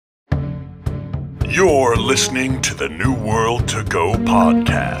You're listening to the New World to Go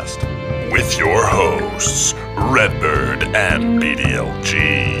podcast with your hosts, Redbird and BDLG.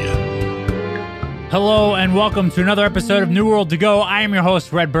 Hello and welcome to another episode of New World to Go. I am your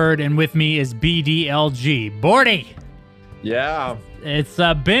host, Redbird, and with me is BDLG. Bordy! Yeah. It's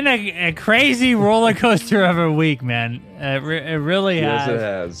been a crazy roller coaster of a week, man. It really has. Yes, it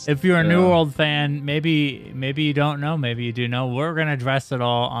has. If you're a New World fan, maybe you don't know, maybe you do know. We're going to address it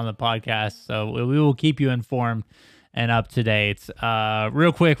all on the podcast, so we will keep you informed and up to date.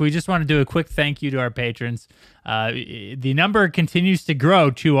 Real quick, we just want to do a quick thank you to our patrons. The number continues to grow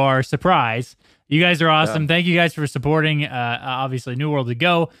to our surprise. You guys are awesome. Yeah. Thank you guys for supporting, obviously, New World to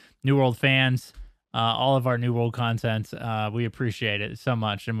Go, New World fans. All of our New World content. We appreciate it so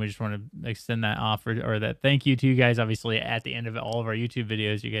much, and we just want to extend that offer or that thank you to you guys. Obviously, at the end of all of our YouTube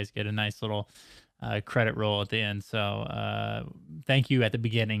videos, you guys get a nice little credit roll at the end. So thank you at the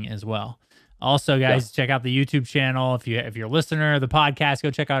beginning as well. Also, guys, check out the YouTube channel. If you're a listener of the podcast,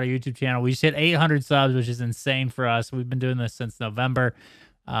 go check out our YouTube channel. We just hit 800 subs, which is insane for us. We've been doing this since November.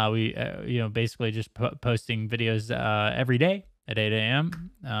 We basically just posting videos every day at 8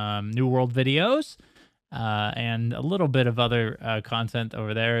 a.m. New World videos, and a little bit of other content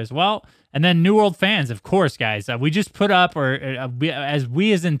over there as well. And then New World fans, of course, guys. We just put up, we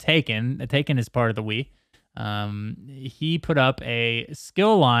as in Taken is part of the we. He put up a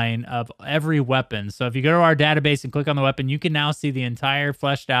skill line of every weapon. So if you go to our database and click on the weapon, you can now see the entire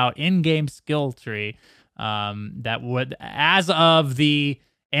fleshed out in-game skill tree that would, as of the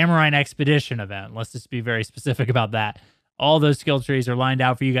Amrine Expedition event. Let's just be very specific about that. All those skill trees are lined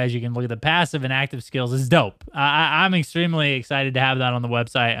out for you guys. You can look at the passive and active skills. It's dope. I'm extremely excited to have that on the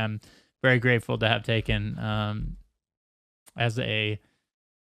website. I'm very grateful to have Taken as a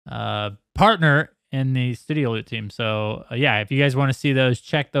partner in the Studio Loot team. So, if you guys want to see those,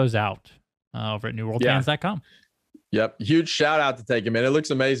 check those out over at newworldfans.com. Yep. Huge shout out to Taken, man. It looks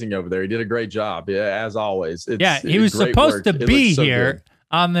amazing over there. He did a great job, as always. He was supposed to be here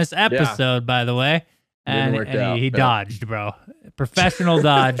on this episode, by the way. And he dodged, bro. Professional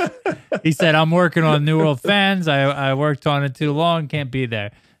dodge. He said, I'm working on New World fans. I worked on it too long. Can't be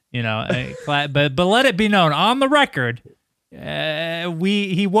there. But let it be known on the record,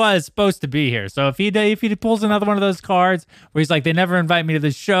 he was supposed to be here. So if he pulls another one of those cards where he's like, they never invite me to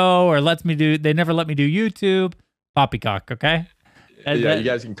the show or they never let me do YouTube, poppycock, okay? You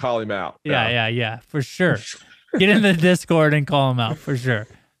guys can call him out. Yeah, for sure. Get in the Discord and call him out for sure.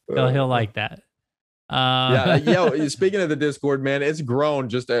 He'll like that. Speaking of the Discord, man, it's grown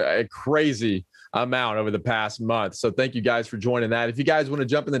just a crazy amount over the past month. So thank you guys for joining that. If you guys want to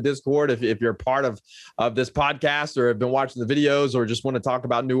jump in the Discord, if you're part of this podcast or have been watching the videos or just want to talk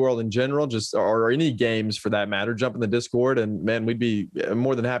about New World in general, or any games for that matter, jump in the Discord, and man, we'd be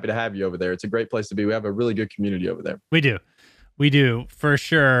more than happy to have you over there. It's a great place to be. We have a really good community over there. We do, for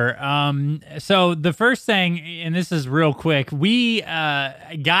sure. So the first thing, and this is real quick, we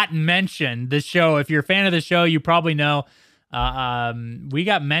got mentioned, the show, if you're a fan of the show, you probably know, we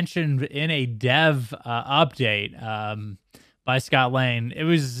got mentioned in a dev update by Scott Lane. It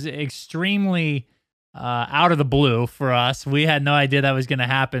was extremely out of the blue for us. We had no idea that was going to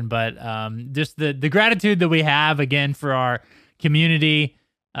happen, but just the gratitude that we have, again, for our community,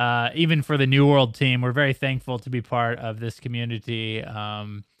 even for the New World team, we're very thankful to be part of this community.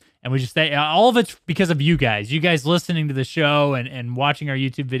 And we just say all of it's because of you guys listening to the show and watching our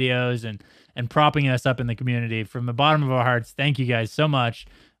YouTube videos and propping us up in the community. From the bottom of our hearts, thank you guys so much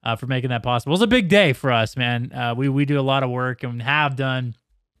for making that possible. It's a big day for us, man. We do a lot of work and have done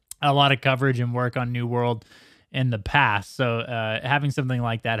a lot of coverage and work on New World in the past. So having something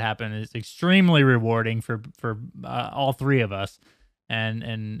like that happen is extremely rewarding for all three of us.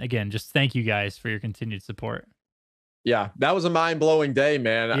 And again, just thank you guys for your continued support. Yeah, that was a mind-blowing day,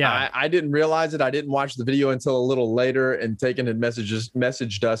 man. Yeah. I didn't realize it. I didn't watch the video until a little later, and Taken had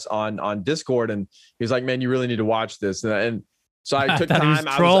messaged us on Discord, and he was like, man, you really need to watch this. And so I took time. He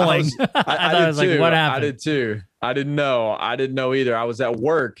was trolling. I was like, what happened? I did too. I didn't know either. I was at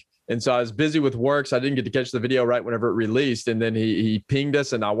work. And so I was busy with work, so I didn't get to catch the video right whenever it released. And then he pinged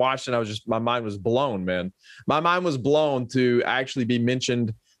us, and I watched, and my mind was blown, man. My mind was blown to actually be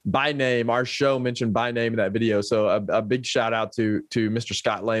mentioned by name, our show mentioned by name in that video. So a big shout out to Mr.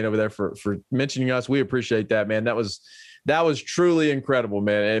 Scott Lane over there for mentioning us. We appreciate that, man. That was truly incredible,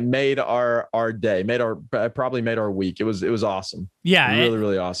 man. It made our day, probably made our week. It was awesome. Yeah, really,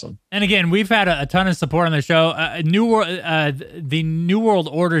 really awesome. And again, we've had a ton of support on the show. The New World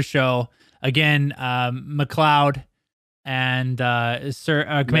Order show. Again, McLeod and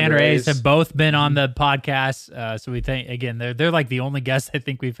Commander Ace have both been on the podcast. So we think, again, they're like the only guests I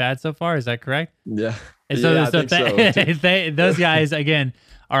think we've had so far. Is that correct? Yeah. And so, yeah, I think so. Those guys, again,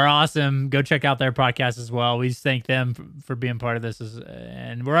 are awesome. Go check out their podcast as well. We just thank them for being part of this.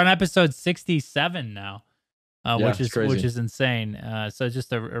 And we're on episode 67 now, which is insane. So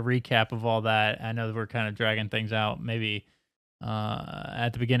just a recap of all that. I know that we're kind of dragging things out maybe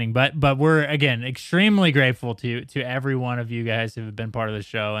at the beginning, but we're, again, extremely grateful to every one of you guys who have been part of the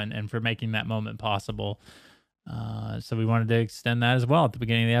show and for making that moment possible. So we wanted to extend that as well at the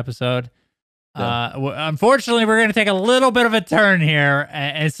beginning of the episode. Unfortunately, we're going to take a little bit of a turn here,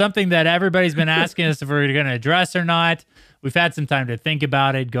 and it's something that everybody's been asking us if we're going to address or not. We've had some time to think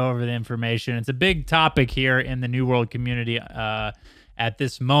about it, go over the information. It's a big topic here in the New World community at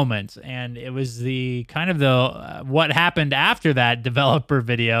this moment, and it was the kind of the what happened after that developer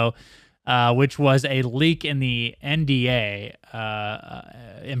video, which was a leak in the NDA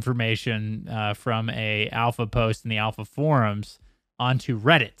information from a alpha post in the alpha forums onto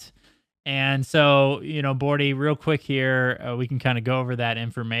Reddit. And so, Bordy, real quick here, we can kind of go over that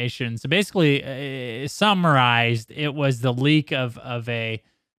information. So basically, summarized, it was the leak of a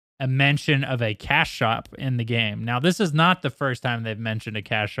mention of a cash shop in the game. Now, this is not the first time they've mentioned a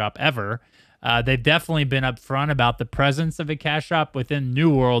cash shop ever. They've definitely been upfront about the presence of a cash shop within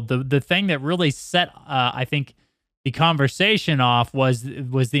New World. The thing that really set, I think, the conversation off was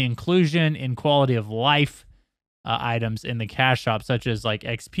the inclusion in quality of life items in the cash shop, such as like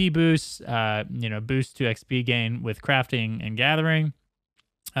XP boosts, boost to XP gain with crafting and gathering,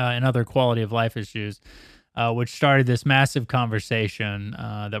 and other quality of life issues, which started this massive conversation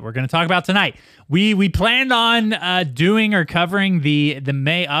that we're going to talk about tonight. We planned on doing or covering the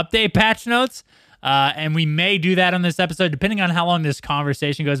May update patch notes, and we may do that on this episode, depending on how long this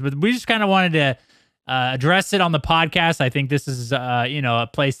conversation goes. But we just kind of wanted to address it on the podcast. I think this is, a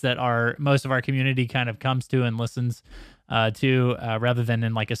place that most of our community kind of comes to and listens to, rather than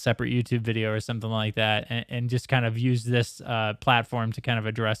in like a separate YouTube video or something like that, and just kind of use this platform to kind of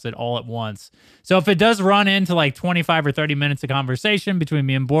address it all at once. So if it does run into like 25 or 30 minutes of conversation between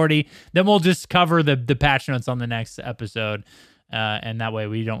me and Bordy, then we'll just cover the patch notes on the next episode. And that way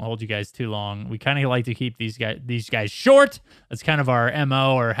we don't hold you guys too long. We kind of like to keep these guys short. That's kind of our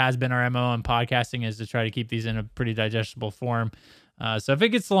MO, or has been our MO in podcasting, is to try to keep these in a pretty digestible form. So if it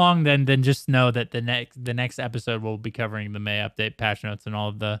gets long, then just know that the next episode will be covering the May update patch notes and all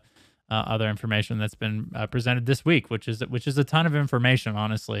of the other information that's been presented this week, which is a ton of information.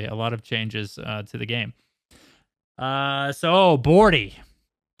 Honestly, a lot of changes to the game. So Bordy,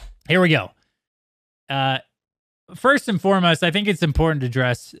 here we go. First and foremost, I think it's important to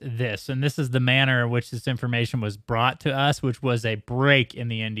address this, and this is the manner in which this information was brought to us, which was a break in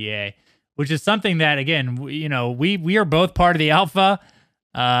the NDA, which is something that, again, we are both part of the alpha.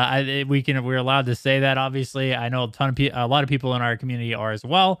 We're allowed to say that. Obviously, I know a lot of people in our community are as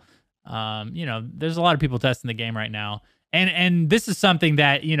well. There's a lot of people testing the game right now, and this is something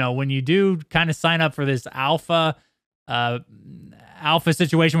that when you do kind of sign up for this alpha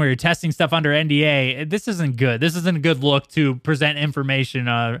situation where you're testing stuff under NDA, this isn't good. This isn't a good look to present information,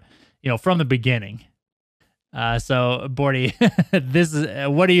 from the beginning. So Bordy,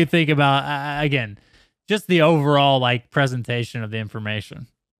 what do you think about, again, just the overall presentation of the information?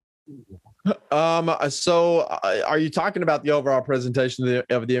 So are you talking about the overall presentation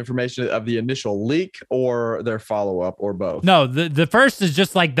of the information of the initial leak, or their follow-up, or both? No, the first is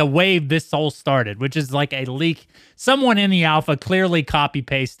just like the way this all started, which is like a leak. Someone in the alpha clearly copy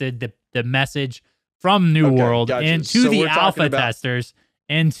pasted the message from New World into the alpha testers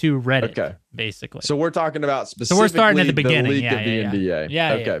into Reddit, basically. So we're talking about specifically we're starting at the beginning, leak of the NDA.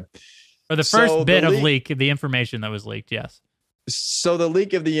 Yeah. Okay. Or the first bit of leak, the information that was leaked, yes. So the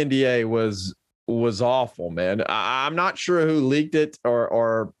leak of the NDA was awful, man. I'm not sure who leaked it,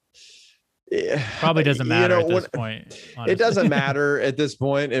 or probably doesn't matter at this point. Honestly. It doesn't matter at this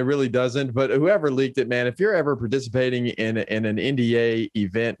point. It really doesn't. But whoever leaked it, man, if you're ever participating in an NDA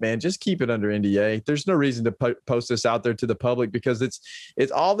event, man, just keep it under NDA. There's no reason to post this out there to the public, because it's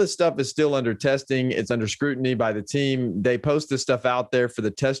all this stuff is still under testing. It's under scrutiny by the team. They post this stuff out there for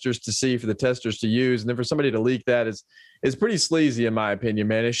the testers to see, for the testers to use. And then for somebody to leak that is pretty sleazy, in my opinion,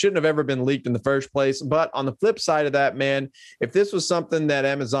 man. It shouldn't have ever been leaked in the first place. But on the flip side of that, man, if this was something that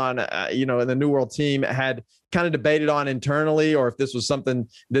Amazon, and the New World team had kind of debated on internally, or if this was something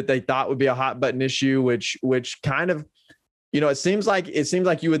that they thought would be a hot button issue, which kind of, it seems like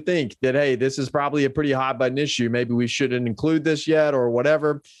you would think that, hey, this is probably a pretty hot button issue. Maybe we shouldn't include this yet, or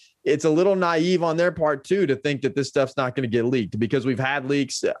whatever. it's a little naive on their part too to think that this stuff's not going to get leaked, because we've had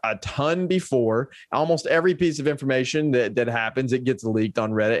leaks a ton before. Almost every piece of information that happens, it gets leaked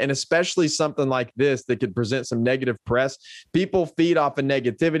on Reddit, and especially something like this that could present some negative press. People feed off of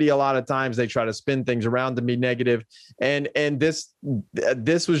negativity a lot of times. They try to spin things around to be negative, and this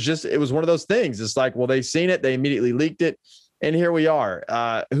was just, it was one of those things. It's like, well, they seen it, they immediately leaked it. And here we are.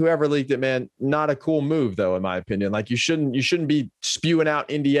 Whoever leaked it, man, not a cool move, though, in my opinion. Like, you shouldn't be spewing out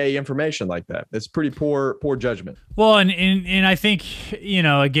NDA information like that. It's pretty poor judgment. Well, and I think,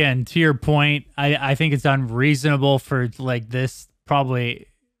 again, to your point, I think it's unreasonable for like this probably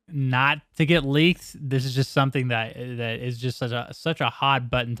not to get leaked. This is just something that is just such a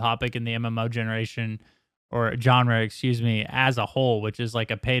hot button topic in the MMO generation, or genre, as a whole, which is like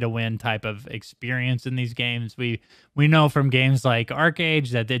a pay to win type of experience in these games. We know from games like ArcheAge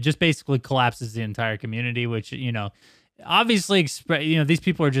that it just basically collapses the entire community, which, obviously, these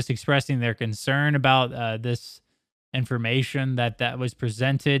people are just expressing their concern about this information that was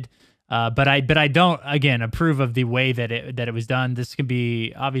presented. But I don't, again, approve of the way that it was done. This can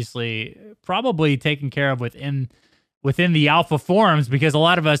be obviously probably taken care of within the alpha forums, because a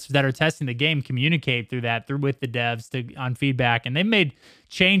lot of us that are testing the game communicate with the devs on feedback, and they made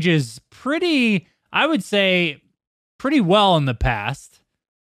changes I would say pretty well in the past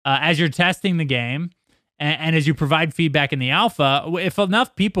as you're testing the game and as you provide feedback in the alpha. If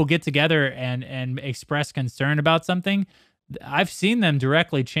enough people get together and express concern about something, I've seen them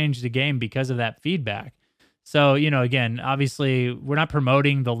directly change the game because of that feedback. So, again, obviously, we're not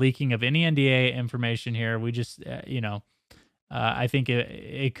promoting the leaking of any NDA information here. We just, I think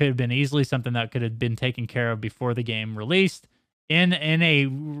it could have been easily something that could have been taken care of before the game released in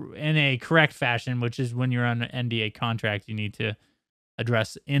a correct fashion, which is when you're on an NDA contract, you need to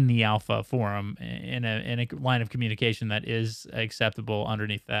address in the alpha forum in a line of communication that is acceptable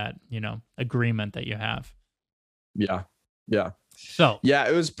underneath that, agreement that you have. Yeah. Yeah. So yeah,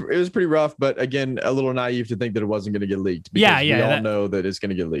 it was pretty rough, but again, a little naive to think that it wasn't going to get leaked. Because we all know that it's going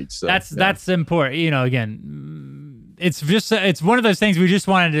to get leaked. So that's important. Again, it's one of those things we just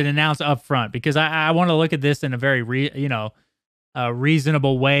wanted to announce up front, because I want to look at this in a very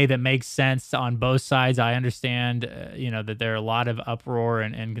reasonable way that makes sense on both sides. I understand, that there are a lot of uproar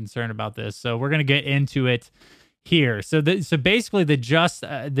and concern about this. So we're going to get into it here. So basically the gist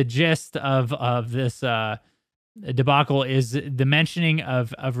of this debacle is the mentioning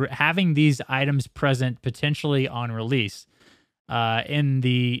of having these items present potentially on release in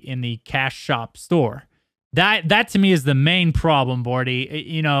the cash shop store. That to me is the main problem, Bordy.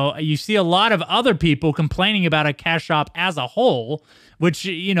 You see a lot of other people complaining about a cash shop as a whole, which,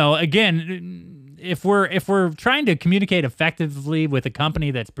 again, if we're trying to communicate effectively with a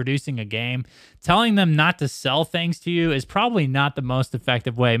company that's producing a game, telling them not to sell things to you is probably not the most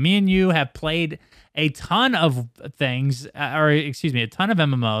effective way. Me and you have played a ton of things, a ton of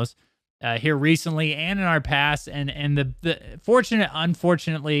MMOs here recently and in our past, and the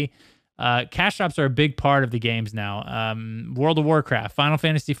unfortunately, cash shops are a big part of the games now. World of Warcraft, Final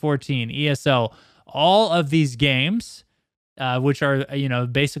Fantasy XIV, ESO, all of these games, which are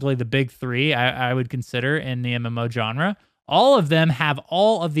basically the big three I would consider in the MMO genre. All of them have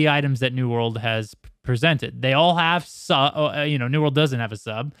all of the items that New World has presented. They all have New World doesn't have a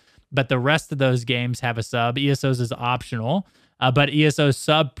sub, but the rest of those games have a sub. ESO's is optional, but ESO's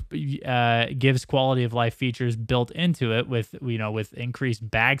sub gives quality of life features built into it with increased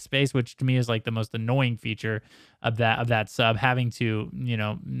bag space, which to me is like the most annoying feature of that sub. Having to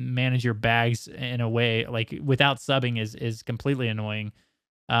manage your bags in a way like without subbing is completely annoying.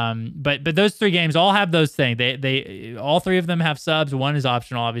 But those three games all have those things. They all three of them have subs. One is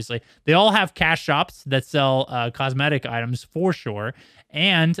optional, obviously. They all have cash shops that sell cosmetic items for sure.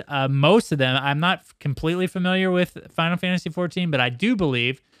 And most of them, I'm not completely familiar with Final Fantasy XIV, but I do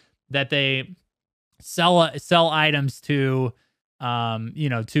believe that they sell items to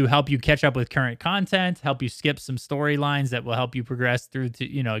help you catch up with current content, help you skip some storylines that will help you progress through to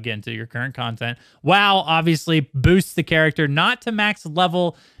your current content. WoW obviously boosts the character not to max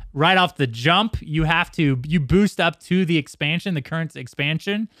level right off the jump. You boost up to the expansion, the current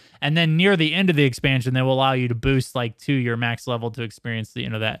expansion, and then near the end of the expansion, they will allow you to boost like to your max level to experience they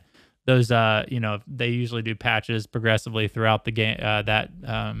usually do patches progressively throughout the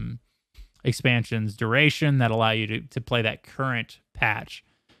game, expansion's duration that allow you to play that current patch.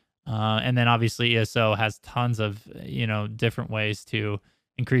 And then obviously ESO has tons of, different ways to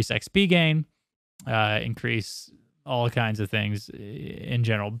increase XP gain, increase all kinds of things in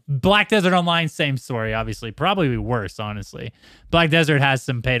general. Black Desert Online, same story, obviously, probably worse, honestly. Black Desert has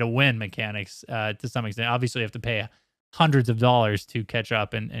some pay to win mechanics to some extent. Obviously, you have to pay hundreds of dollars to catch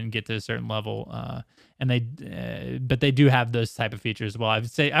up and get to a certain level. But they do have those type of features as well.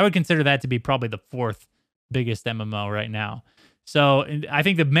 I would consider that to be probably the fourth biggest MMO right now. So I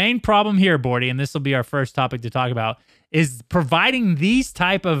think the main problem here, Bordy, and this will be our first topic to talk about, is providing these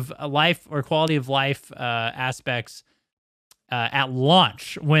type of life or quality of life aspects at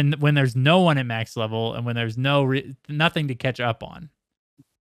launch when there's no one at max level and when there's nothing to catch up on.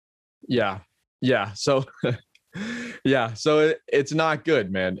 Yeah. So it's not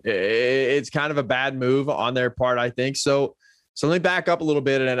good, man. It's kind of a bad move on their part, I think. So let me back up a little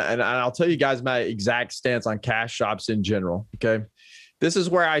bit and I'll tell you guys my exact stance on cash shops in general. Okay. This is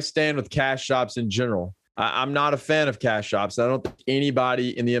where I stand with cash shops in general. I'm not a fan of cash shops. I don't think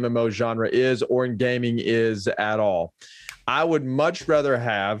anybody in the MMO genre is, or in gaming is at all. I would much rather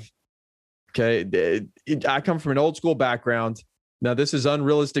have, I come from an old school background. Now, this is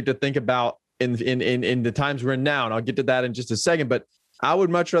unrealistic to think about in the times we're in now, and I'll get to that in just a second, but I would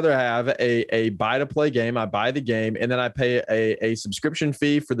much rather have a buy-to-play game. I buy the game, and then I pay a subscription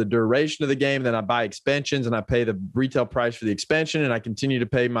fee for the duration of the game. Then I buy expansions, and I pay the retail price for the expansion, and I continue to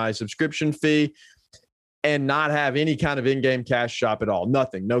pay my subscription fee and not have any kind of in-game cash shop at all.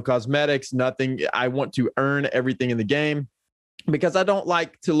 Nothing, no cosmetics, nothing. I want to earn everything in the game because I don't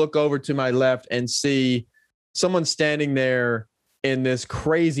like to look over to my left and see someone standing there in this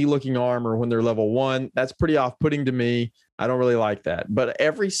crazy looking armor when they're level 1. That's pretty off-putting to me. I don't really like that. But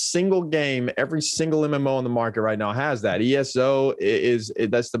every single game, every single MMO on the market right now has that. ESO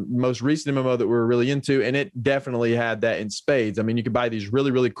that's the most recent MMO that we're really into, and it definitely had that in spades. I mean, you could buy these really,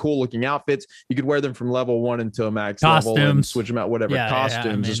 really cool looking outfits. You could wear them from level 1 until max level and switch them out, whatever.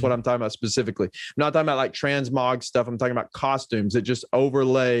 Costumes is what I'm talking about specifically. I'm not talking about like transmog stuff. I'm talking about costumes that just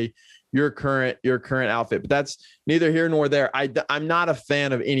overlay your current outfit. But that's neither here nor there. I'm not a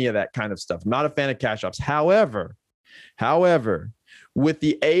fan of any of that kind of stuff. I'm not a fan of cash shops. However, with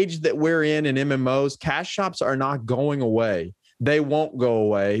the age that we're in MMOs, cash shops are not going away. They won't go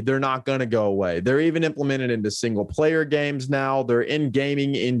away. They're not going to go away. They're even implemented into single player games now. They're in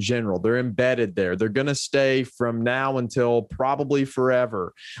gaming in general. They're embedded there. They're going to stay from now until probably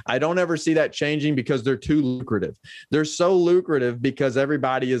forever. I don't ever see that changing because they're too lucrative. They're so lucrative because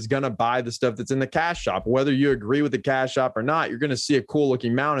everybody is going to buy the stuff that's in the cash shop. Whether you agree with the cash shop or not, you're going to see a cool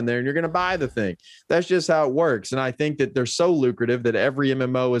looking mount in there and you're going to buy the thing. That's just how it works. And I think that they're so lucrative that every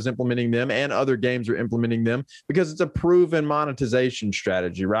MMO is implementing them and other games are implementing them because it's a proven monetization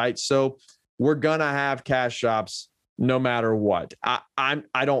strategy, right? So we're gonna have cash shops no matter what. I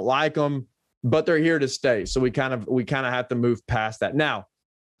don't like them, but they're here to stay. So we kind of have to move past that. Now,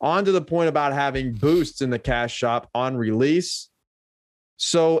 on to the point about having boosts in the cash shop on release.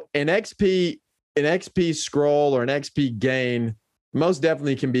 So an XP scroll or an XP gain most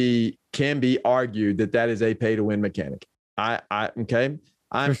definitely can be argued that is a pay to win mechanic. I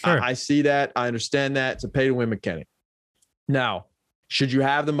see that. I understand that. It's a pay to win mechanic. Now, should you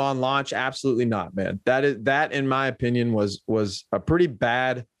have them on launch? Absolutely not, man. That in my opinion was a pretty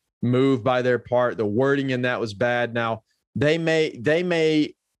bad move by their part. The wording in that was bad. Now, it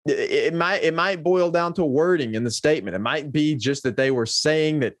might boil down to wording in the statement. It might be just that they were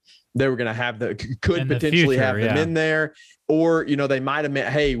saying that they were going to could potentially have them in there, or they might have meant,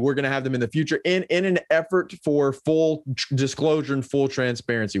 hey, we're going to have them in the future in an effort for full disclosure and full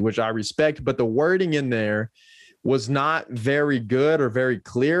transparency, which I respect. But the wording in there was not very good or very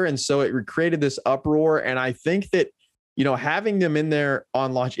clear. And so it created this uproar. And I think that, having them in there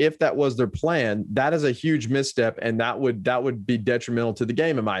on launch, if that was their plan, that is a huge misstep. And that would be detrimental to the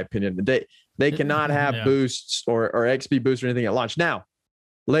game, in my opinion. They cannot have boosts or XP boosts or anything at launch. Now,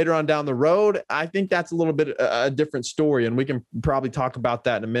 later on down the road, I think that's a little bit a different story. And we can probably talk about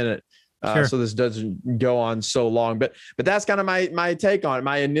that in a minute. Sure. So this doesn't go on so long, but that's kind of my take on it.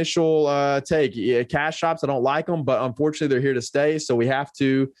 My initial take. Cash shops, I don't like them, but unfortunately they're here to stay. So we have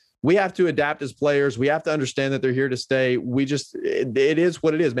to adapt as players. We have to understand that they're here to stay. It is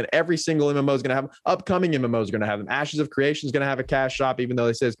what it is, man. Every single MMO is going to have them. Upcoming MMOs are going to have them. Ashes of Creation is going to have a cash shop, even though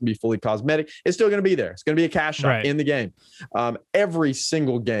they say it's going to be fully cosmetic. It's still going to be there. It's going to be a cash shop in the game. Every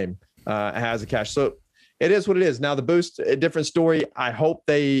single game has a cash. So it is what it is. Now the boost, a different story. I hope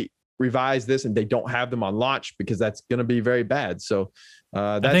they revise this and they don't have them on launch because that's going to be very bad. So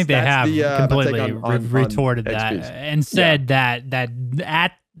I think they have completely retorted that and said that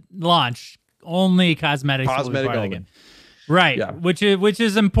at launch only cosmetic only. Again. Right. Yeah. Which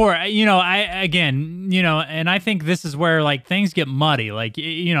is important. And I think this is where like things get muddy. Like,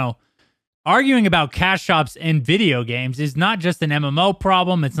 arguing about cash shops in video games is not just an MMO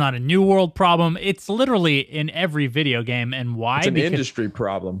problem. It's not a New World problem. It's literally in every video game. And why? It's an industry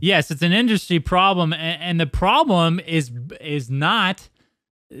problem. Yes, it's an industry problem. And the problem is not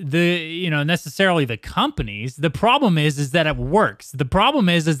necessarily the companies. The problem is that it works. The problem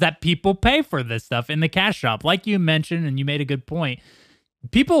is that people pay for this stuff in the cash shop. Like you mentioned, and you made a good point.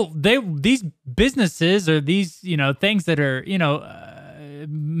 These businesses or these, things that are,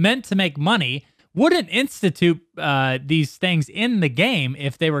 meant to make money wouldn't institute these things in the game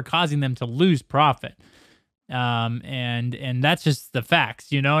if they were causing them to lose profit. And that's just the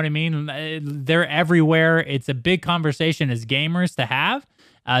facts. You know what I mean? They're everywhere. It's a big conversation as gamers to have.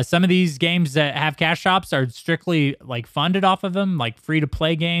 Some of these games that have cash shops are strictly like funded off of them, like free to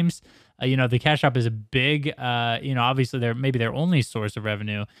play games. The cash shop is a big, obviously they're maybe their only source of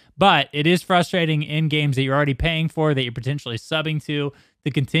revenue, but it is frustrating in games that you're already paying for, that you're potentially subbing to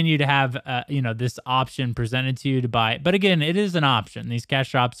continue to have, this option presented to you to buy. But again, it is an option. These cash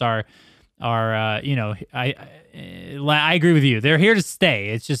shops are, I agree with you. They're here to stay.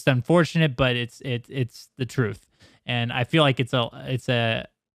 It's just unfortunate, but it's the truth. And I feel like it's a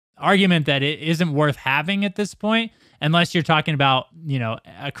argument that it isn't worth having at this point, unless you're talking about,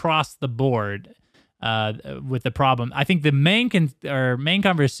 across the board with the problem. I think the main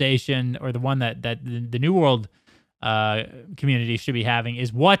conversation, or the one that the New World community should be having,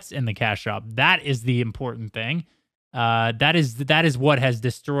 is what's in the cash shop. That is the important thing. That is what has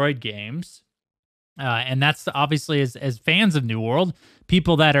destroyed games. And that's obviously as fans of New World,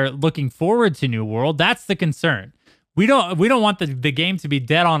 people that are looking forward to New World, that's the concern. We don't want the game to be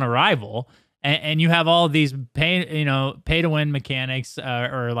dead on arrival, and you have all of these pay to win mechanics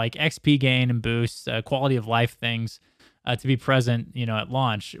or like XP gain and boosts, quality of life things to be present, at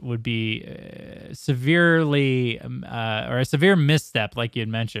launch would be severely or a severe misstep, like you had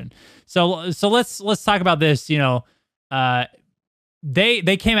mentioned. So let's talk about this. They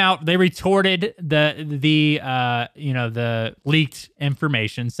came out, they retorted the leaked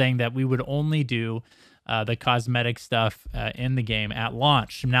information, saying that we would only do the cosmetic stuff in the game at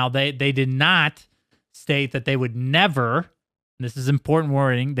launch. Now, they did not state that they would never, this is important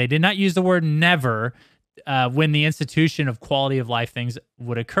wording, they did not use the word never when the institution of quality of life things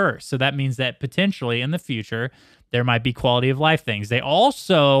would occur. So that means that potentially in the future, there might be quality of life things. They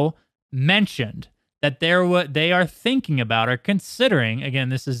also mentioned that they are thinking about or considering, again,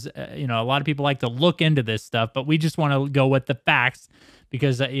 this is, a lot of people like to look into this stuff, but we just want to go with the facts,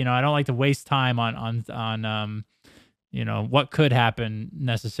 because, I don't like to waste time on what could happen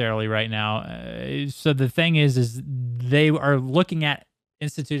necessarily right now. So the thing is they are looking at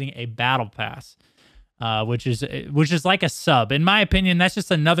instituting a battle pass, which is like a sub. In my opinion, that's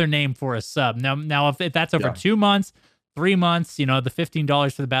just another name for a sub. Now if that's over 2 months, 3 months, the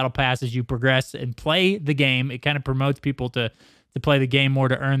 $15 for the battle pass as you progress and play the game, it kind of promotes people to play the game more,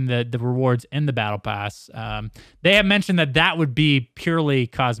 to earn the rewards in the battle pass. They have mentioned that would be purely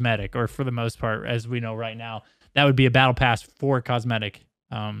cosmetic, or for the most part, as we know right now, that would be a battle pass for cosmetic,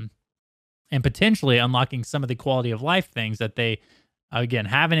 and potentially unlocking some of the quality of life things that they, again,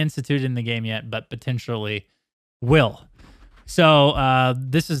 haven't instituted in the game yet, but potentially will. So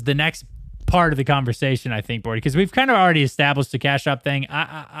this is the next part of the conversation, I think, Bordy, because we've kind of already established the cash shop thing.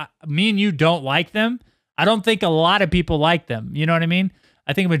 Me and you don't like them. I don't think a lot of people like them. You know what I mean?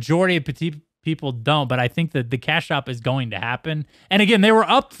 I think a majority of people don't, but I think that the cash shop is going to happen. And again, they were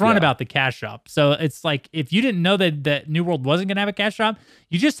upfront about the cash shop. So it's like, if you didn't know that New World wasn't going to have a cash shop,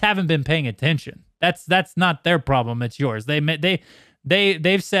 you just haven't been paying attention. That's not their problem. It's yours.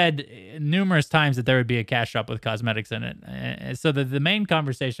 They've said numerous times that there would be a cash shop with cosmetics in it. So the main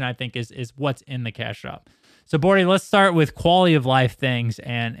conversation, I think, is what's in the cash shop. So, Bordy, let's start with quality of life things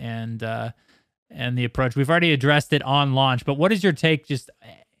and the approach. We've already addressed it on launch, but what is your take just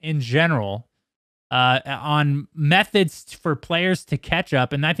in general on methods for players to catch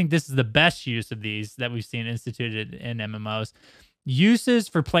up? And I think this is the best use of these that we've seen instituted in MMOs. Uses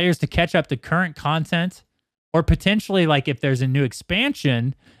for players to catch up to current content, or potentially, like, if there's a new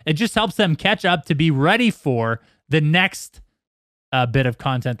expansion, it just helps them catch up to be ready for the next bit of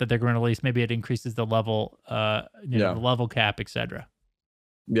content that they're going to release. Maybe it increases the level, the level cap, etc.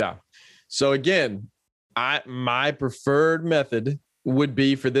 Yeah. So again, my preferred method would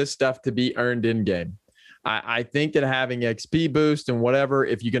be for this stuff to be earned in game. I think that having XP boost and whatever,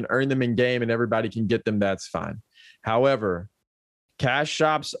 if you can earn them in game and everybody can get them, that's fine. However, cash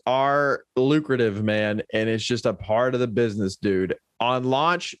shops are lucrative, man, and it's just a part of the business, dude. On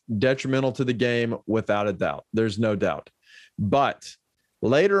launch, detrimental to the game without a doubt. There's no doubt. But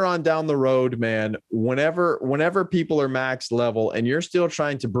later on down the road, man, whenever people are max level and you're still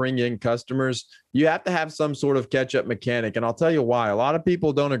trying to bring in customers, you have to have some sort of catch-up mechanic. And I'll tell you why. A lot of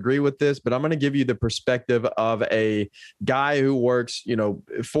people don't agree with this, but I'm going to give you the perspective of a guy who works,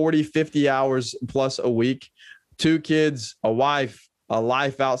 40, 50 hours plus a week, 2 kids, a wife, a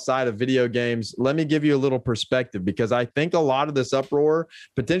life outside of video games. Let me give you a little perspective, because I think a lot of this uproar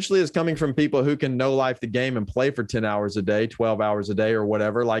potentially is coming from people who can no life the game and play for 10 hours a day, 12 hours a day or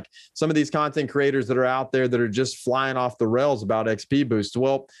whatever. Like some of these content creators that are out there that are just flying off the rails about XP boosts.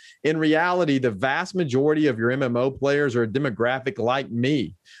 Well, in reality, the vast majority of your MMO players are a demographic like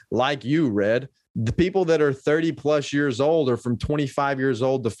me, like you, Red. The people that are 30 plus years old or from 25 years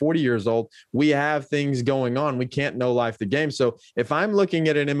old to 40 years old, we have things going on. We can't no life the game. So if I'm looking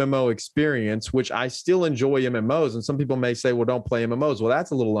at an MMO experience, which I still enjoy MMOs, and some people may say, well, don't play MMOs. Well,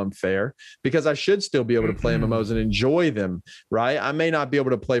 that's a little unfair, because I should still be able to play MMOs and enjoy them, right? I may not be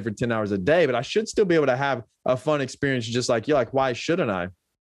able to play for 10 hours a day, but I should still be able to have a fun experience just like you. Like, why shouldn't I?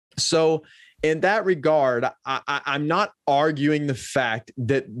 So in that regard, I'm not arguing the fact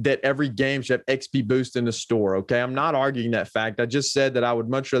that every game should have XP boost in the store. Okay. I'm not arguing that fact. I just said that I would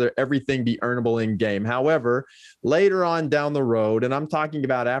much rather everything be earnable in game. However, later on down the road, and I'm talking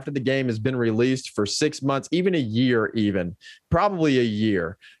about after the game has been released for 6 months, even a year, probably a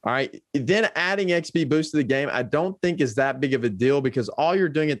year. All right. Then adding XP boost to the game, I don't think is that big of a deal, because all you're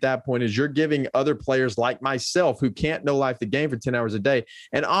doing at that point is you're giving other players like myself who can't no life the game for 10 hours a day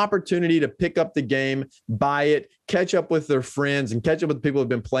an opportunity to pick up the game, buy it, catch up with their friends, and catch up with people who've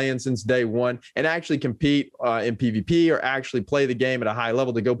been playing since day one, and actually compete in PvP, or actually play the game at a high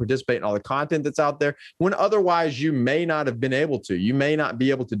level to go participate in all the content that's out there, when otherwise you may not have been able to. You may not be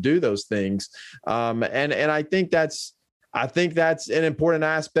able to do those things. And I think that's an important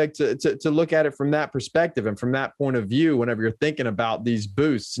aspect to look at it from that perspective and from that point of view whenever you're thinking about these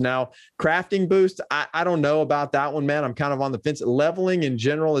boosts. Now, crafting boost, I don't know about that one, man. I'm kind of on the fence. Leveling in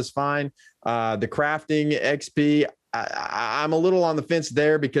general is fine. The crafting XP, I'm a little on the fence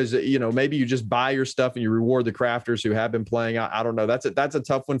there, because maybe you just buy your stuff and you reward the crafters who have been playing. I don't know. That's a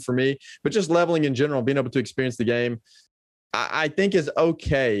tough one for me. But just leveling in general, being able to experience the game, I think is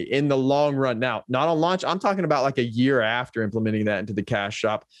okay in the long run. Now, not on launch. I'm talking about like a year after implementing that into the cash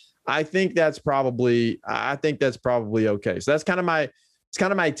shop. I think that's probably okay. So that's kind of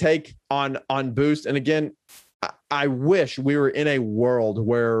my take on Boost. And again, I wish we were in a world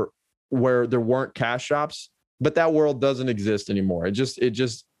where there weren't cash shops, but that world doesn't exist anymore.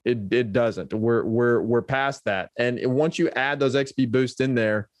 It doesn't. We're past that. And once you add those XP boosts in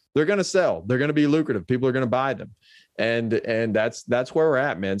there, they're going to sell. They're going to be lucrative. People are going to buy them. And that's where we're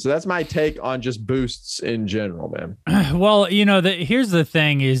at, man. So that's my take on just boosts in general, man. Well, here's the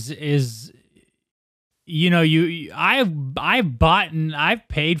thing is I've bought and I've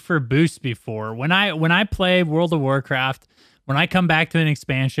paid for boosts before. When I play World of Warcraft, when I come back to an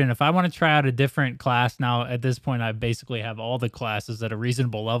expansion, if I want to try out a different class, now at this point I basically have all the classes at a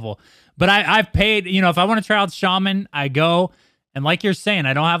reasonable level. But I've paid, if I want to try out Shaman, I go. And like you're saying,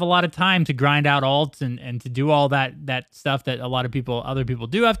 I don't have a lot of time to grind out alts and to do all that stuff that a lot of other people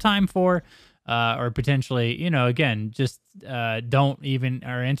do have time for, or potentially, again, just don't even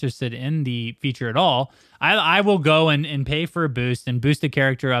are interested in the feature at all. I will go and pay for a boost and boost a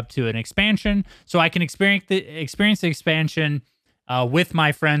character up to an expansion, so I can experience the expansion with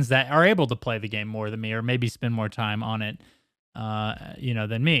my friends that are able to play the game more than me, or maybe spend more time on it,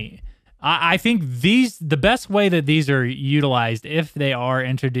 than me. I think the best way that these are utilized, if they are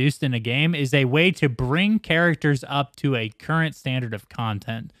introduced in a game, is a way to bring characters up to a current standard of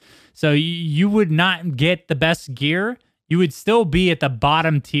content. So you would not get the best gear. You would still be at the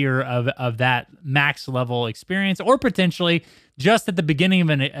bottom tier of that max level experience, or potentially just at the beginning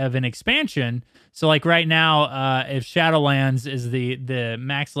of an expansion. So like right now, if Shadowlands is the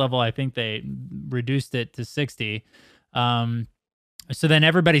max level, I think they reduced it to 60. So then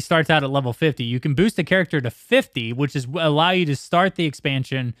everybody starts out at level 50. You can boost a character to 50, which is allow you to start the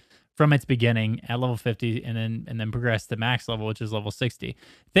expansion from its beginning at level 50 and then progress to max level, which is level 60.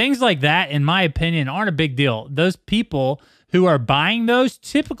 Things like that, in my opinion, aren't a big deal. Those people who are buying those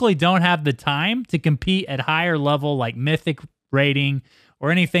typically don't have the time to compete at higher level, like mythic rating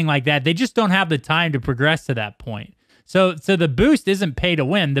or anything like that. They just don't have the time to progress to that point. So the boost isn't pay to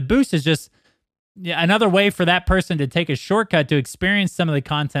win. The boost is just another way for that person to take a shortcut to experience some of the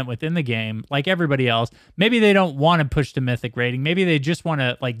content within the game, like everybody else. Maybe they don't want to push to mythic rating. Maybe they just want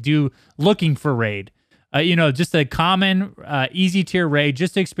to do looking for raid. just a common, easy tier raid,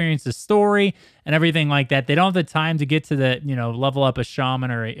 just to experience the story and everything like that. They don't have the time to get to the, level up a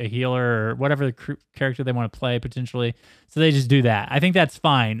shaman or a healer or whatever the character they want to play potentially. So they just do that. I think that's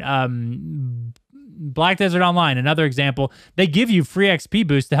fine. Black Desert Online, another example, they give you free XP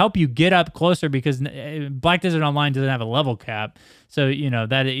boosts to help you get up closer because Black Desert Online doesn't have a level cap. So,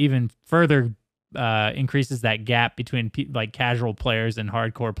 that even further increases that gap between like casual players and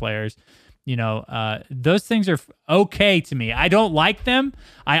hardcore players. Those things are okay to me. I don't like them.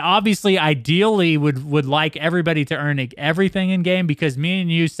 I obviously ideally would like everybody to earn everything in game, because me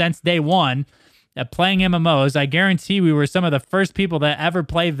and you, since day one, playing MMOs, I guarantee we were some of the first people that ever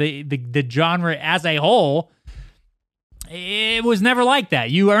played the genre as a whole. It was never like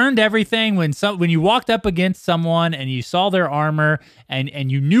that. You earned everything when you walked up against someone and you saw their armor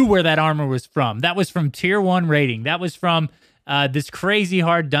and you knew where that armor was from. That was from tier 1 rating. That was from this crazy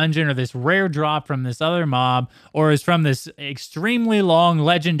hard dungeon or this rare drop from this other mob, or is from this extremely long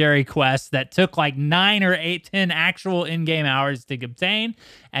legendary quest that took like 9 or 8, 10 actual in-game hours to obtain.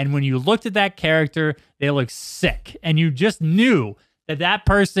 And when you looked at that character, they looked sick. And you just knew that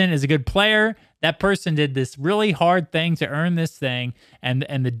person is a good player. That person did this really hard thing to earn this thing. And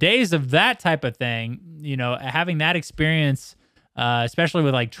the days of that type of thing, having that experience, especially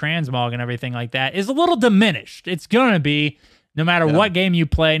with like transmog and everything like that, is a little diminished. It's going to be, no matter what game you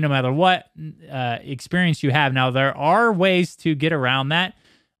play, no matter what experience you have. Now, there are ways to get around that.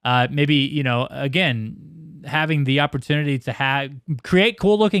 Maybe, again, having the opportunity to create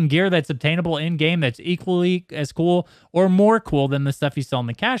cool looking gear that's obtainable in game that's equally as cool or more cool than the stuff you sell in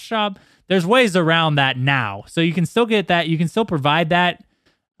the cash shop. There's ways around that now. So you can still get that. You can still provide that,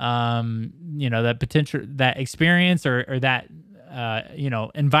 that potential, that experience or that,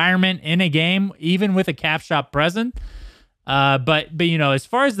 environment in a game, even with a cap shop present. But as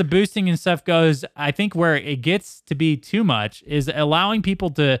far as the boosting and stuff goes, I think where it gets to be too much is allowing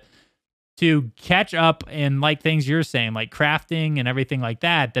people to catch up in like things you're saying, like crafting and everything like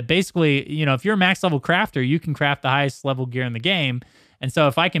that. That basically, if you're a max level crafter, you can craft the highest level gear in the game. And so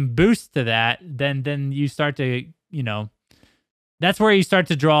if I can boost to that, then you start to, that's where you start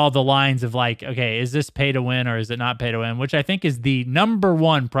to draw the lines of like, okay, is this pay to win or is it not pay to win? Which I think is the number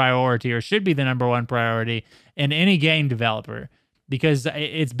one priority, or should be the number one priority in any game developer, because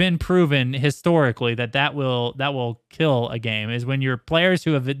it's been proven historically that will kill a game, is when your players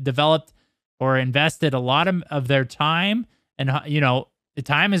who have developed or invested a lot of their time, and the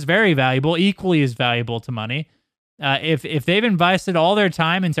time is very valuable, equally as valuable to money. If they've invested all their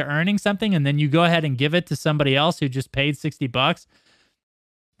time into earning something and then you go ahead and give it to somebody else who just paid $60,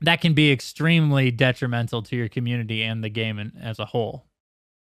 that can be extremely detrimental to your community and the game as a whole.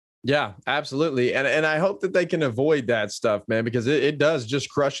 Yeah, absolutely. And I hope that they can avoid that stuff, man, because it does just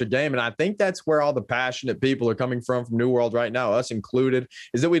crush a game. And I think that's where all the passionate people are coming from New World right now, us included,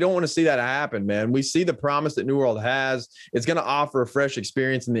 is that we don't want to see that happen, man. We see the promise that New World has. It's going to offer a fresh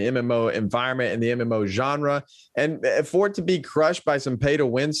experience in the MMO environment and the MMO genre. And for it to be crushed by some pay to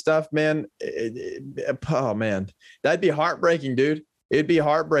win stuff, man, oh, man, that'd be heartbreaking, dude. It'd be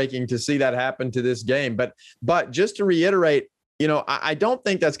heartbreaking to see that happen to this game. But just to reiterate, I don't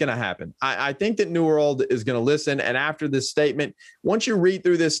think that's going to happen. I think that New World is going to listen. And after this statement, once you read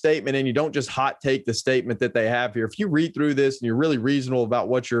through this statement and you don't just hot take the statement that they have here, if you read through this and you're really reasonable about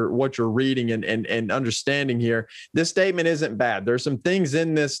what you're reading and understanding here, this statement isn't bad. There's some things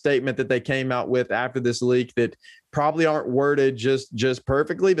in this statement that they came out with after this leak that probably aren't worded just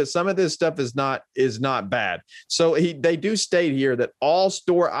perfectly, but some of this stuff is not bad. So they do state here that all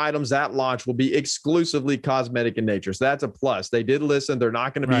store items at launch will be exclusively cosmetic in nature. So that's a plus. They did listen. They're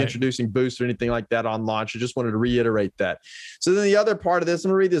not going to be introducing boosts or anything like that on launch. I just wanted to reiterate that. So then the other part of this, I'm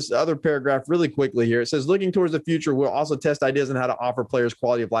going to read this other paragraph really quickly here. It says, looking towards the future, we'll also test ideas on how to offer players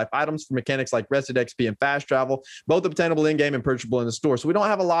quality of life items for mechanics like rested XP and fast travel, both obtainable in-game and purchasable in the store. So we don't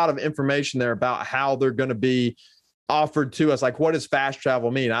have a lot of information there about how they're going to be offered to us. Like, what does fast travel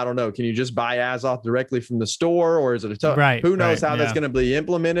mean? I don't know. Can you just buy Azoth directly from the store, or is it who knows how that's going to be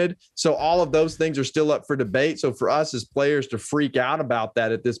implemented? So all of those things are still up for debate. So for us as players to freak out about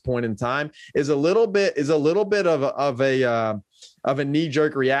that at this point in time is a little bit of a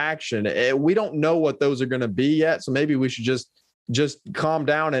knee-jerk reaction. We don't know what those are going to be yet. So maybe we should just calm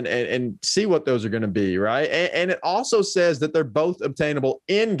down and see what those are going to be, right? And it also says that they're both obtainable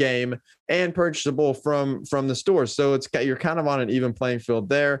in game and purchasable from the store. So you're kind of on an even playing field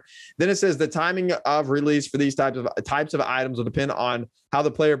there. Then it says the timing of release for these types of items will depend on how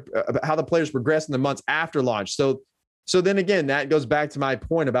the players progress in the months after launch. So then again, that goes back to my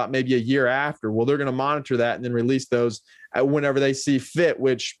point about maybe a year after. Well, they're going to monitor that and then release those whenever they see fit,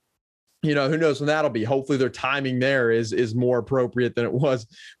 which who knows when that'll be. Hopefully their timing there is more appropriate than it was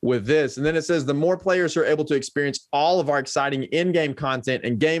with this. And then it says the more players are able to experience all of our exciting in-game content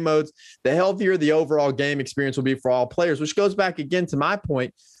and game modes, the healthier the overall game experience will be for all players, which goes back again to my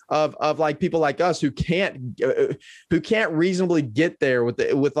point of like people like us who can't reasonably get there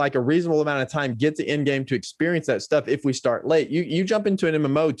with like a reasonable amount of time, get to end game to experience that stuff. If we start late, you jump into an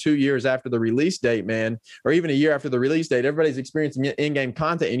MMO 2 years after the release date, man, or even a year after the release date, everybody's experiencing in-game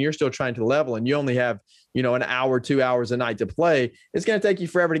content and you're still trying to level and you only have, an hour, 2 hours a night to play. It's going to take you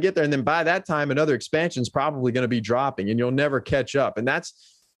forever to get there. And then by that time, another expansion is probably going to be dropping and you'll never catch up. And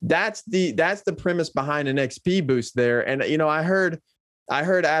that's the premise behind an XP boost there. And, I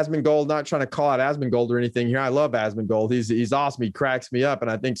heard Asmongold, not trying to call out Asmongold or anything here. I love Asmongold. He's awesome. He cracks me up.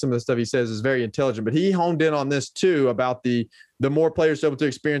 And I think some of the stuff he says is very intelligent, but he honed in on this too, about the more players able to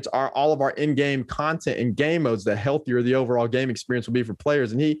experience all of our in-game content and game modes, the healthier the overall game experience will be for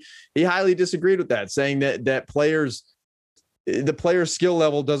players. And he highly disagreed with that, saying that the player's skill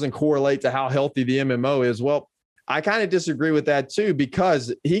level doesn't correlate to how healthy the MMO is. Well, I kind of disagree with that too,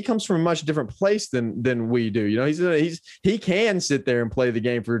 because he comes from a much different place than we do. He can sit there and play the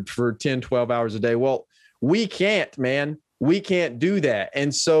game for 10, 12 hours a day. Well, we can't, man. We can't do that.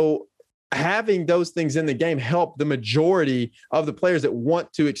 And so having those things in the game help the majority of the players that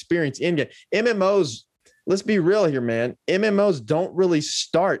want to experience in-game. MMOs, let's be real here, man. MMOs don't really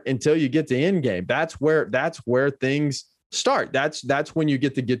start until you get to in-game. That's where things start. That's when you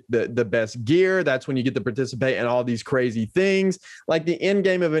get to get the best gear. That's when you get to participate in all these crazy things. Like the end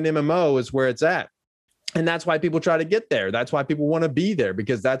game of an MMO is where it's at. And that's why people try to get there. That's why people want to be there,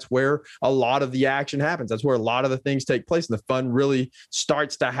 because that's where a lot of the action happens. That's where a lot of the things take place and the fun really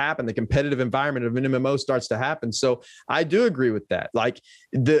starts to happen. The competitive environment of an MMO starts to happen. So I do agree with that. Like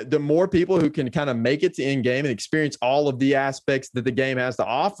the more people who can kind of make it to end game and experience all of the aspects that the game has to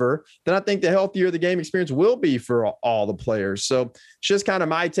offer, then I think the healthier the game experience will be for all the players. So it's just kind of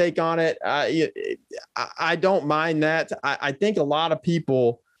my take on it. I don't mind that. I think a lot of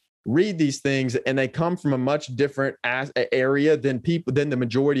people read these things and they come from a much different area than the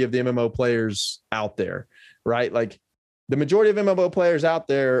majority of the MMO players out there, right? Like the majority of MMO players out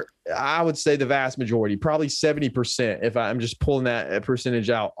there, I would say the vast majority, probably 70%, if I'm just pulling that percentage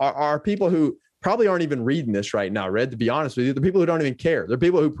out, are people who probably aren't even reading this right now, Red, to be honest with you. The people who don't even care. They're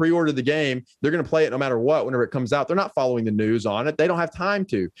people who pre-ordered the game. They're going to play it no matter what, whenever it comes out. They're not following the news on it. They don't have time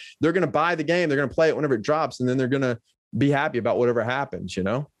to. They're going to buy the game. They're going to play it whenever it drops, and then they're going to be happy about whatever happens,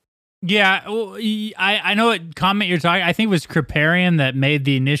 Yeah, well, I know what comment you're talking. I think it was Kripparrian that made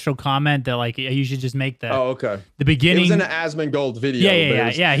the initial comment that like you should just make the the beginning. It was in an Asmongold video.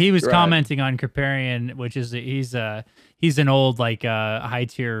 Yeah. He was commenting on Kripparrian, which is he's an old like high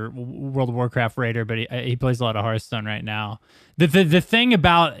tier World of Warcraft raider, but he plays a lot of Hearthstone right now. The thing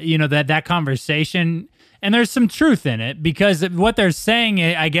about that conversation. And there's some truth in it, because what they're saying,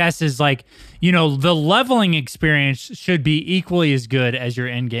 I guess, is like, the leveling experience should be equally as good as your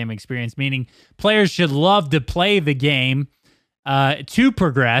in-game experience, meaning players should love to play the game to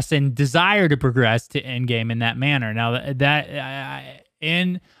progress and desire to progress to in-game in that manner. Now, that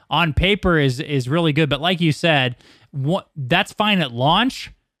on paper is really good, but like you said, that's fine at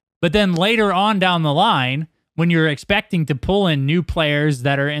launch, but then later on down the line, when you're expecting to pull in new players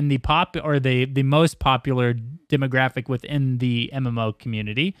that are in the most popular demographic within the MMO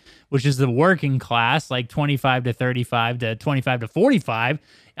community, which is the working class, like 25 to 35 to 25 to 45.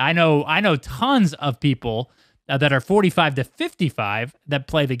 I know tons of people that are 45 to 55 that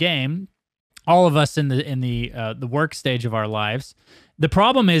play the game. All of us in the work stage of our lives. The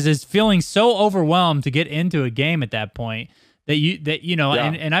problem is feeling so overwhelmed to get into a game at that point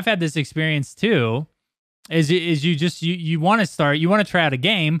and I've had this experience too. You want to try out a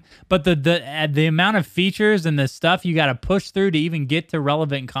game, but the amount of features and the stuff you got to push through to even get to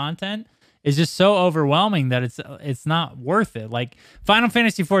relevant content is just so overwhelming that it's not worth it. Like Final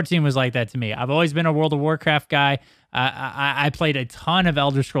Fantasy 14 was like that to me. I've always been a World of Warcraft guy. I played a ton of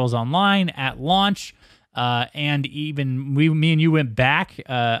Elder Scrolls Online at launch, and even me and you went back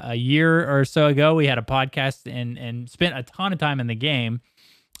a year or so ago. We had a podcast and spent a ton of time in the game.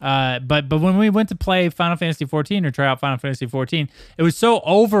 But when we went to play Final Fantasy 14 or try out Final Fantasy 14, it was so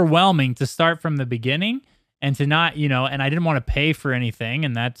overwhelming to start from the beginning and to not, and I didn't want to pay for anything.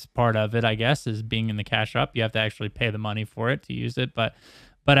 And that's part of it, I guess, is being in the cash up. You have to actually pay the money for it to use it. But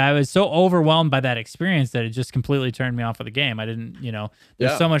I was so overwhelmed by that experience that it just completely turned me off of the game. I didn't,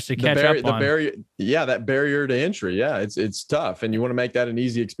 there's so much to catch up on. That barrier to entry. Yeah, it's tough. And you want to make that an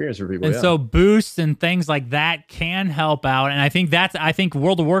easy experience for people. And so boosts and things like that can help out. And I think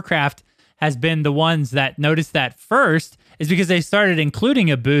World of Warcraft has been the ones that noticed that first. is because they started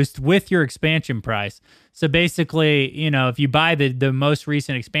including a boost with your expansion price. So basically, if you buy the most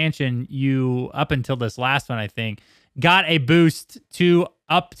recent expansion, you, up until this last one, I think, got a boost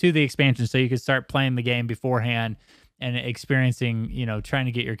up to the expansion, so you could start playing the game beforehand and experiencing, trying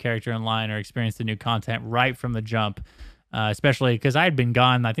to get your character in line or experience the new content right from the jump. Especially because I had been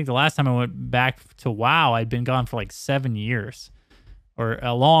gone. I think the last time I went back to WoW, I'd been gone for like 7 years or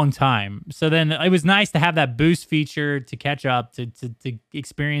a long time. So then it was nice to have that boost feature to catch up, to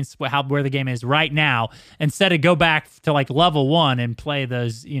experience where the game is right now, instead of go back to like level 1 and play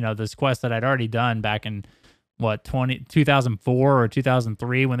those quests that I'd already done back in 2004 or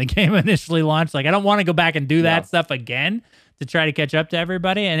 2003 when the game initially launched. Like, I don't want to go back and do that stuff again to try to catch up to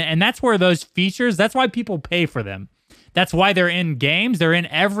everybody. And that's where those features, that's why people pay for them. That's why they're in games. They're in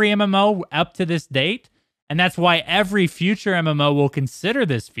every MMO up to this date. And that's why every future MMO will consider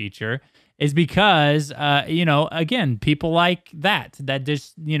this feature, is because, again, people like that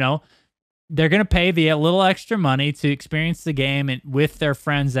just, they're going to pay the little extra money to experience the game with their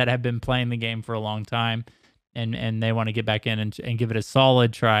friends that have been playing the game for a long time. And they want to get back in and give it a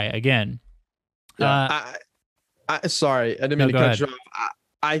solid try again. Sorry, I didn't mean to cut you off.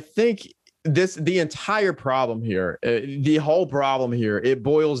 I think the entire problem here, the whole problem here, it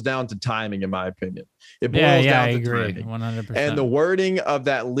boils down to timing, in my opinion. It boils down to timing. 100%. And the wording of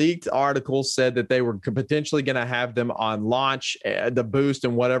that leaked article said that they were potentially going to have them on launch, the boost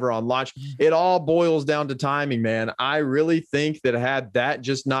and whatever on launch. It all boils down to timing, man. I really think that had that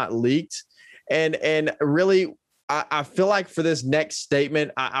just not leaked, and really, I feel like for this next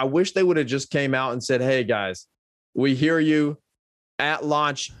statement, I wish they would have just came out and said, hey, guys, we hear you. At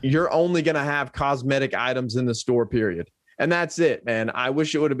launch, you're only going to have cosmetic items in the store, period. And that's it, man. I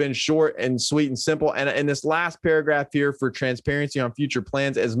wish it would have been short and sweet and simple. And in this last paragraph here for transparency on future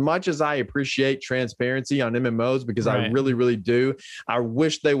plans, as much as I appreciate transparency on MMOs, because I really, really do, I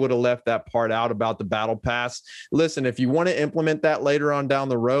wish they would have left that part out about the battle pass. Listen, if you want to implement that later on down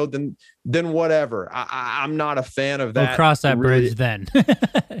the road, then whatever. I'm not a fan of that. We'll cross that bridge then.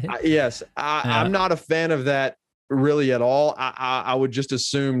 Yes, I'm not a fan of that really at all. I would just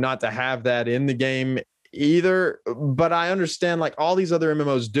assume not to have that in the game either, but I understand like all these other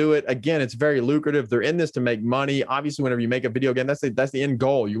MMOs do it. Again, it's very lucrative. They're in this to make money. Obviously, whenever you make a video game, that's the end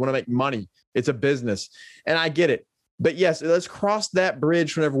goal. You want to make money. It's a business, and I get it. But yes, let's cross that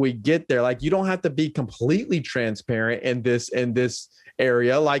bridge whenever we get there. Like, you don't have to be completely transparent in this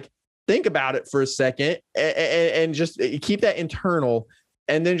area. Like, think about it for a second and just keep that internal.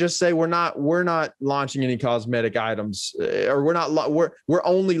 And then just say we're not launching any cosmetic items, or we're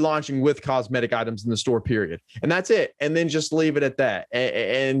only launching with cosmetic items in the store, period. And that's it. And then just leave it at that,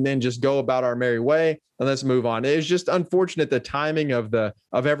 and then just go about our merry way and let's move on. It's just unfortunate the timing of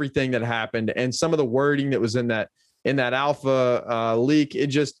everything that happened and some of the wording that was in that alpha leak. It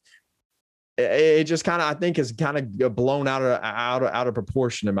just kind of, I think, is kind of blown out of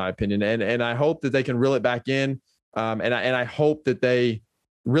proportion, in my opinion. And I hope that they can reel it back in. And I hope that they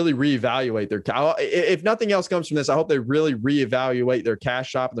really reevaluate their, if nothing else comes from this, I hope they really reevaluate their cash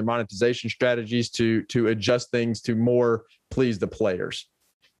shop and their monetization strategies to adjust things to more please the players.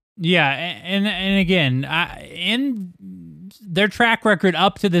 Yeah, and again, in their track record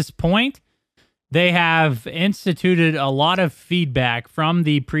up to this point, they have instituted a lot of feedback from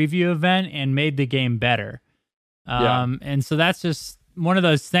the preview event and made the game better. And so that's just one of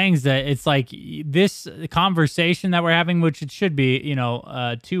those things that it's like this conversation that we're having, which it should be,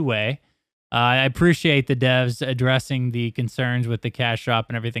 two-way. I appreciate the devs addressing the concerns with the cash shop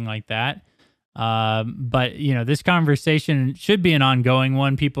and everything like that. But this conversation should be an ongoing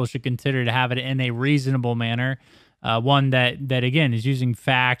one. People should consider to have it in a reasonable manner. One that again is using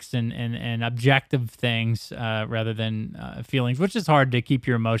facts and objective things rather than feelings, which is hard to keep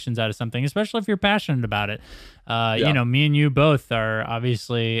your emotions out of something, especially if you're passionate about it. Me and you both are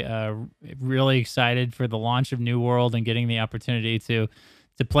obviously really excited for the launch of New World and getting the opportunity to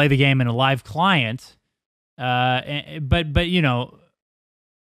play the game in a live client. But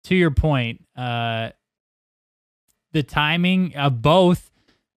to your point, the timing of both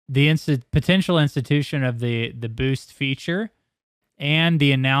the potential institution of the boost feature and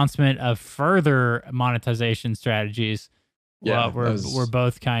the announcement of further monetization strategies were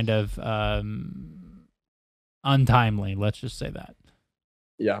both kind of untimely. Let's just say that.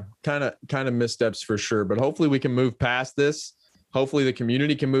 Yeah, kind of missteps for sure. But hopefully we can move past this. Hopefully the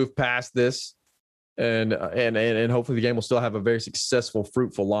community can move past this, and hopefully the game will still have a very successful,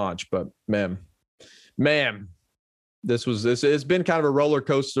 fruitful launch. But man. It's been kind of a roller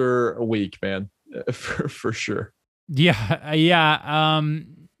coaster week, man, for sure. Yeah.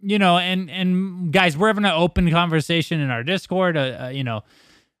 you know, and guys, we're having an open conversation in our Discord.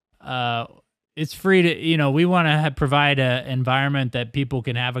 It's free to, you know, we want to provide an environment that people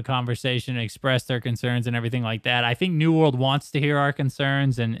can have a conversation, express their concerns and everything like that. I think New World wants to hear our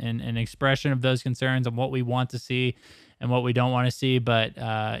concerns and an expression of those concerns and what we want to see and what we don't want to see. But,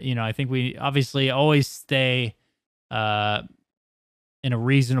 you know, I think we obviously always stay in a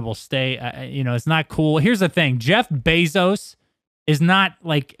reasonable state. You know, it's not cool. Here's the thing. Jeff Bezos is not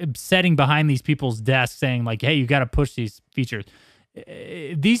like sitting behind these people's desks saying like, hey, you got to push these features.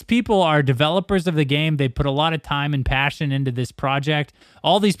 These people are developers of the game. They put a lot of time and passion into this project.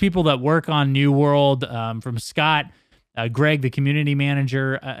 All these people that work on New World, from Scott, Greg, the community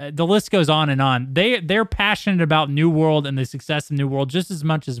manager, the list goes on and on. They're passionate about New World and the success of New World just as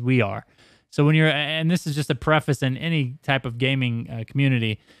much as we are. So when and this is just a preface in any type of gaming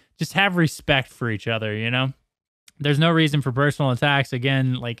community, just have respect for each other. You know, there's no reason for personal attacks.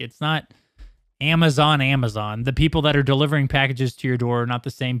 Again, like it's not Amazon. The people that are delivering packages to your door are not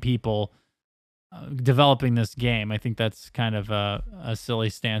the same people developing this game. I think that's kind of a silly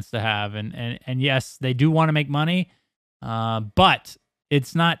stance to have. And yes, they do want to make money, but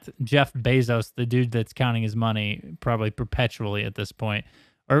it's not Jeff Bezos, the dude that's counting his money probably perpetually at this point.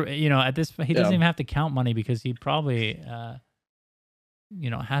 Or, you know, he doesn't even have to count money because he probably you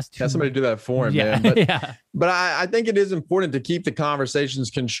know, has somebody do that for him, man. But, but I think it is important to keep the conversations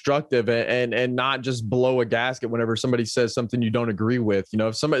constructive and not just blow a gasket whenever somebody says something you don't agree with. You know,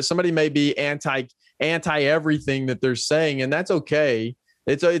 if somebody may be anti everything that they're saying, and that's okay.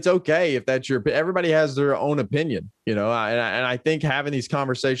 It's okay if that's everybody has their own opinion, you know, and I think having these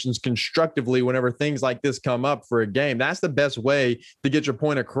conversations constructively whenever things like this come up for a game, that's the best way to get your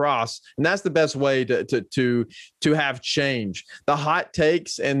point across. And that's the best way to have change. The hot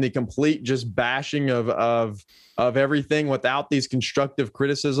takes and the complete just bashing of everything without these constructive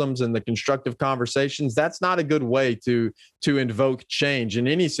criticisms and the constructive conversations, that's not a good way to invoke change in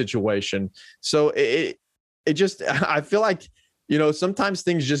any situation. So it just, I feel like, you know, sometimes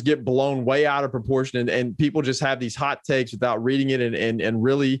things just get blown way out of proportion and people just have these hot takes without reading it and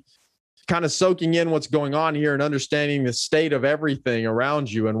really kind of soaking in what's going on here and understanding the state of everything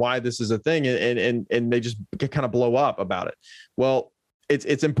around you and why this is a thing. And they just kind of blow up about it. Well,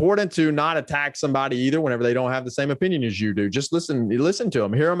 it's important to not attack somebody either whenever they don't have the same opinion as you do. Just listen to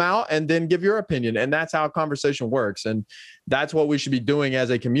them, hear them out, and then give your opinion. And that's how a conversation works. And that's what we should be doing as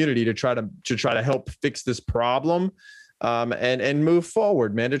a community to try to help fix this problem. And move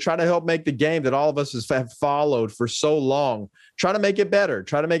forward, man, to try to help make the game that all of us have followed for so long, try to make it better,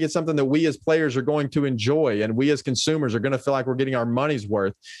 try to make it something that we as players are going to enjoy and we as consumers are going to feel like we're getting our money's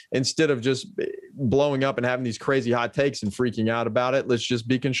worth instead of just blowing up and having these crazy hot takes and freaking out about it. Let's just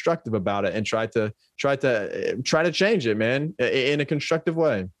be constructive about it and try to change it, man, in a constructive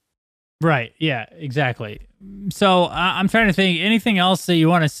way. Right. Yeah, exactly. So I'm trying to think anything else that you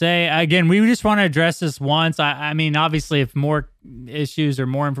want to say. Again, we just want to address this once. I mean, obviously, if more issues or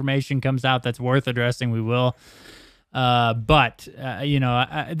more information comes out that's worth addressing, we will. But you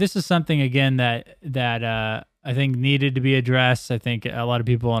know, this is something again that I think needed to be addressed. I think a lot of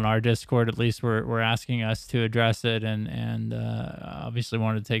people on our Discord, at least, were asking us to address it, and obviously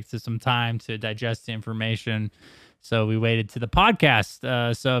wanted to take some time to digest the information. So we waited to the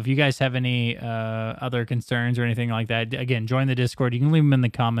podcast. So if you guys have any other concerns or anything like that, again, join the Discord. You can leave them in the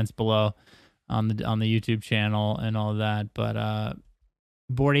comments below on the YouTube channel and all of that. But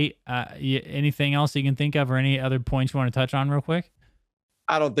Bordy, anything else you can think of or any other points you want to touch on real quick?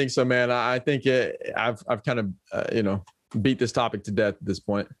 I don't think so, man. I think I've kind of beat this topic to death at this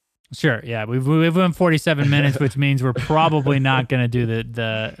point. Sure. Yeah. We've went 47 minutes, which means we're probably not going to do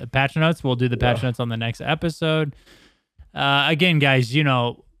the patch notes. We'll do the patch notes on the next episode. Again, guys, you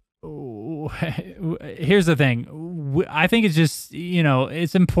know, here's the thing. I think it's just, you know,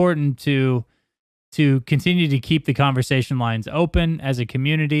 it's important to continue to keep the conversation lines open as a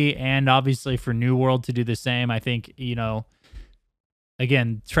community and obviously for New World to do the same. I think, you know,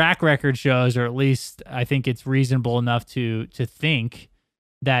 again, track record shows, or at least I think it's reasonable enough to think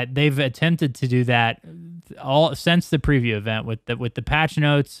that they've attempted to do that all since the preview event with the patch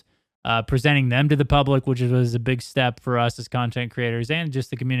notes, presenting them to the public, which was a big step for us as content creators and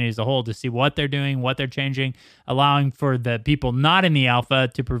just the community as a whole to see what they're doing, what they're changing, allowing for the people not in the alpha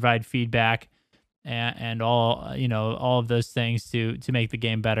to provide feedback and all, you know, all of those things to make the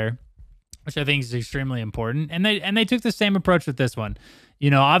game better, which I think is extremely important. And they took the same approach with this one. You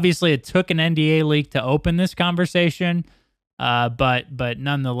know, obviously it took an NDA leak to open this conversation. But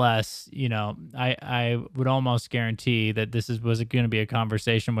nonetheless, you know, I would almost guarantee that this was going to be a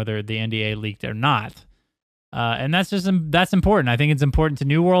conversation whether the NDA leaked or not. And that's important. I think it's important to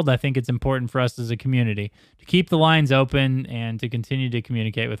New World. I think it's important for us as a community to keep the lines open and to continue to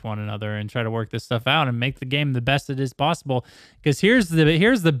communicate with one another and try to work this stuff out and make the game the best it is possible. Because here's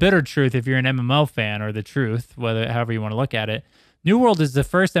the bitter truth: if you're an MMO fan, or the truth, however you want to look at it, New World is the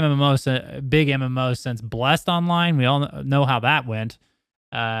first big MMO since Blessed Online. We all know how that went.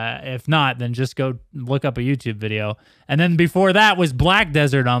 If not, then just go look up a YouTube video. And then before that was Black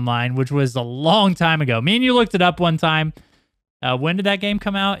Desert Online, which was a long time ago. Me and you looked it up one time. When did that game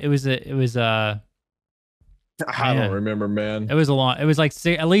come out? I don't remember, man. It was like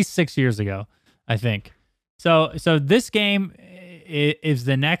at least 6 years ago, I think. So this game is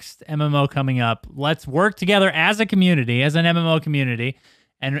the next MMO coming up. Let's work together as a community, as an MMO community,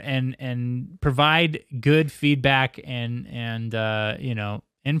 and provide good feedback and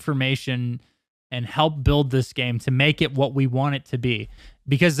information, and help build this game to make it what we want it to be.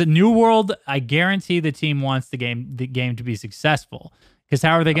 Because the New World, I guarantee the team wants the game to be successful. Because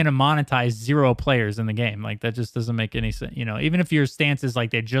how are they going to monetize 0 players in the game? Like, that just doesn't make any sense. Even if your stance is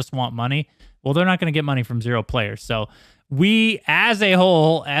like they just want money, well, they're not going to get money from 0 players. So we, as a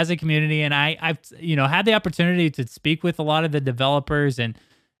whole, as a community, and I've had the opportunity to speak with a lot of the developers and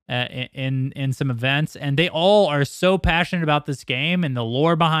in some events, and they all are so passionate about this game and the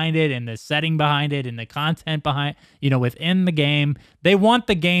lore behind it and the setting behind it and the content behind, within the game. They want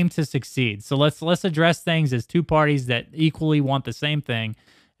the game to succeed. So let's address things as two parties that equally want the same thing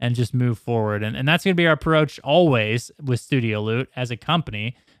and just move forward. And that's going to be our approach always with Studio Loot as a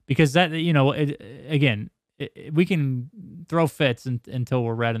company, because that, we can throw fits until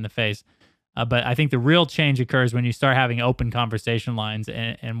we're red in the face. But I think the real change occurs when you start having open conversation lines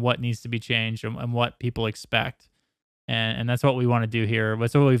and what needs to be changed and what people expect. And that's what we want to do here.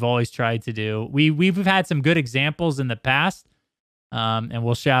 That's what we've always tried to do. We've had some good examples in the past, and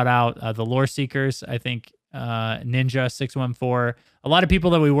we'll shout out the Lore Seekers. I think Ninja614. A lot of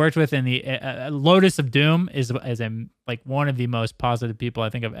people that we worked with in the Lotus of Doom is one of the most positive people I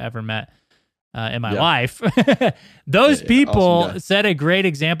think I've ever met in my life. Those people awesome set a great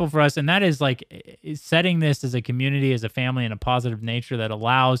example for us, and that is setting this as a community, as a family, in a positive nature that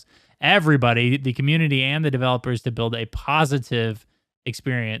allows everybody, the community and the developers, to build a positive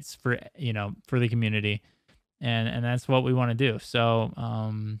experience for the community, and that's what we want to do. So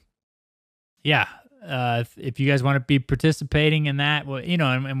if you guys want to be participating in that,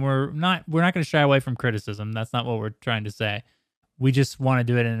 and we're not going to shy away from criticism. That's not what we're trying to say. We just want to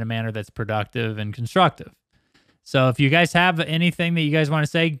do it in a manner that's productive and constructive. So if you guys have anything that you guys want to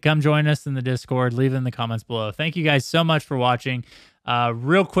say, come join us in the Discord. Leave it in the comments below. Thank you guys so much for watching.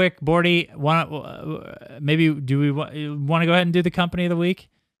 Real quick, Bordy, do we want to go ahead and do the company of the week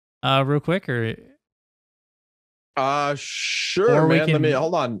real quick? Or sure, man. Let me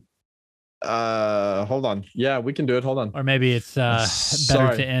hold on. Yeah, we can do it. Hold on. Or maybe it's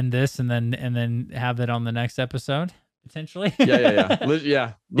better to end this and then have it on the next episode. Potentially. Yeah. Let's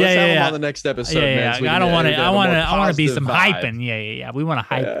have them on the next episode. Man, so I don't want to. I want to be some hyping. Yeah. We want to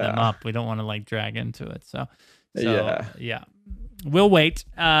hype them up. We don't want to drag into it. So yeah. We'll wait.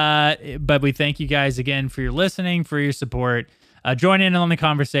 But we thank you guys again for your listening, for your support. Join in on the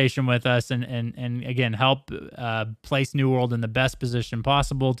conversation with us, and again, help place New World in the best position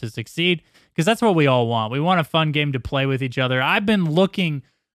possible to succeed, because that's what we all want. We want a fun game to play with each other. I've been looking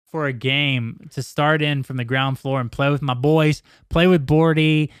for a game to start in from the ground floor and play with my boys, play with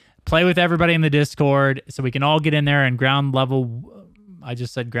Bordy, play with everybody in the Discord, so we can all get in there and ground level. I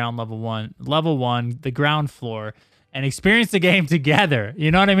just said ground level one, the ground floor, and experience the game together. You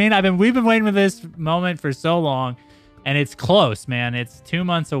know what I mean? We've been waiting for this moment for so long, and it's close, man. It's 2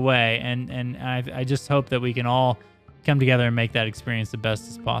 months away, and I just hope that we can all come together and make that experience the best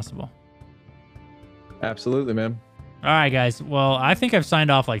as possible. Absolutely, man. All right, guys. Well, I think I've signed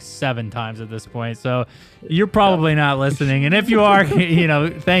off 7 times at this point, so you're probably not listening. And if you are,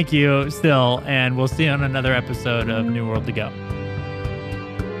 thank you still, and we'll see you on another episode of New World to Go.